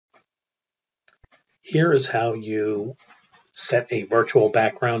Here is how you set a virtual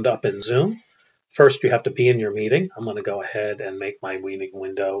background up in Zoom. First, you have to be in your meeting. I'm going to go ahead and make my meeting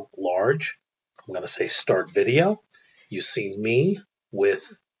window large. I'm going to say Start Video. You see me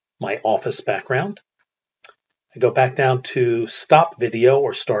with my office background. I go back down to Stop Video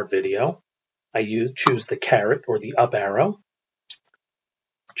or Start Video. I choose the caret or the up arrow.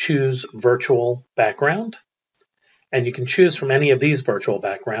 Choose Virtual Background. And you can choose from any of these virtual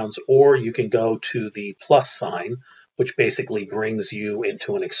backgrounds, or you can go to the plus sign, which basically brings you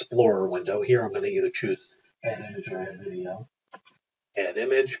into an Explorer window. Here I'm going to either choose Add Image or Add Video. Add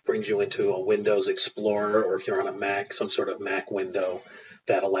Image brings you into a Windows Explorer, or if you're on a Mac, some sort of Mac window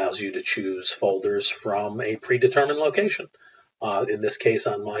that allows you to choose folders from a predetermined location. In this case,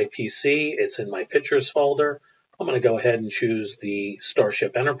 on my PC, it's in my Pictures folder. I'm going to go ahead and choose the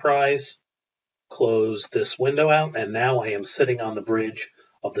Starship Enterprise. Close this window out, and now I am sitting on the bridge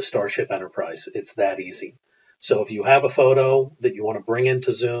of the Starship Enterprise. It's that easy. So if you have a photo that you want to bring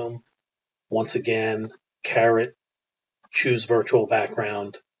into Zoom, once again, caret, choose virtual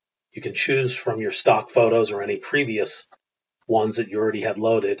background. You can choose from your stock photos or any previous ones that you already had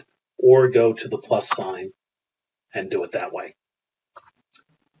loaded, or go to the plus sign and do it that way.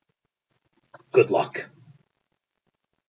 Good luck.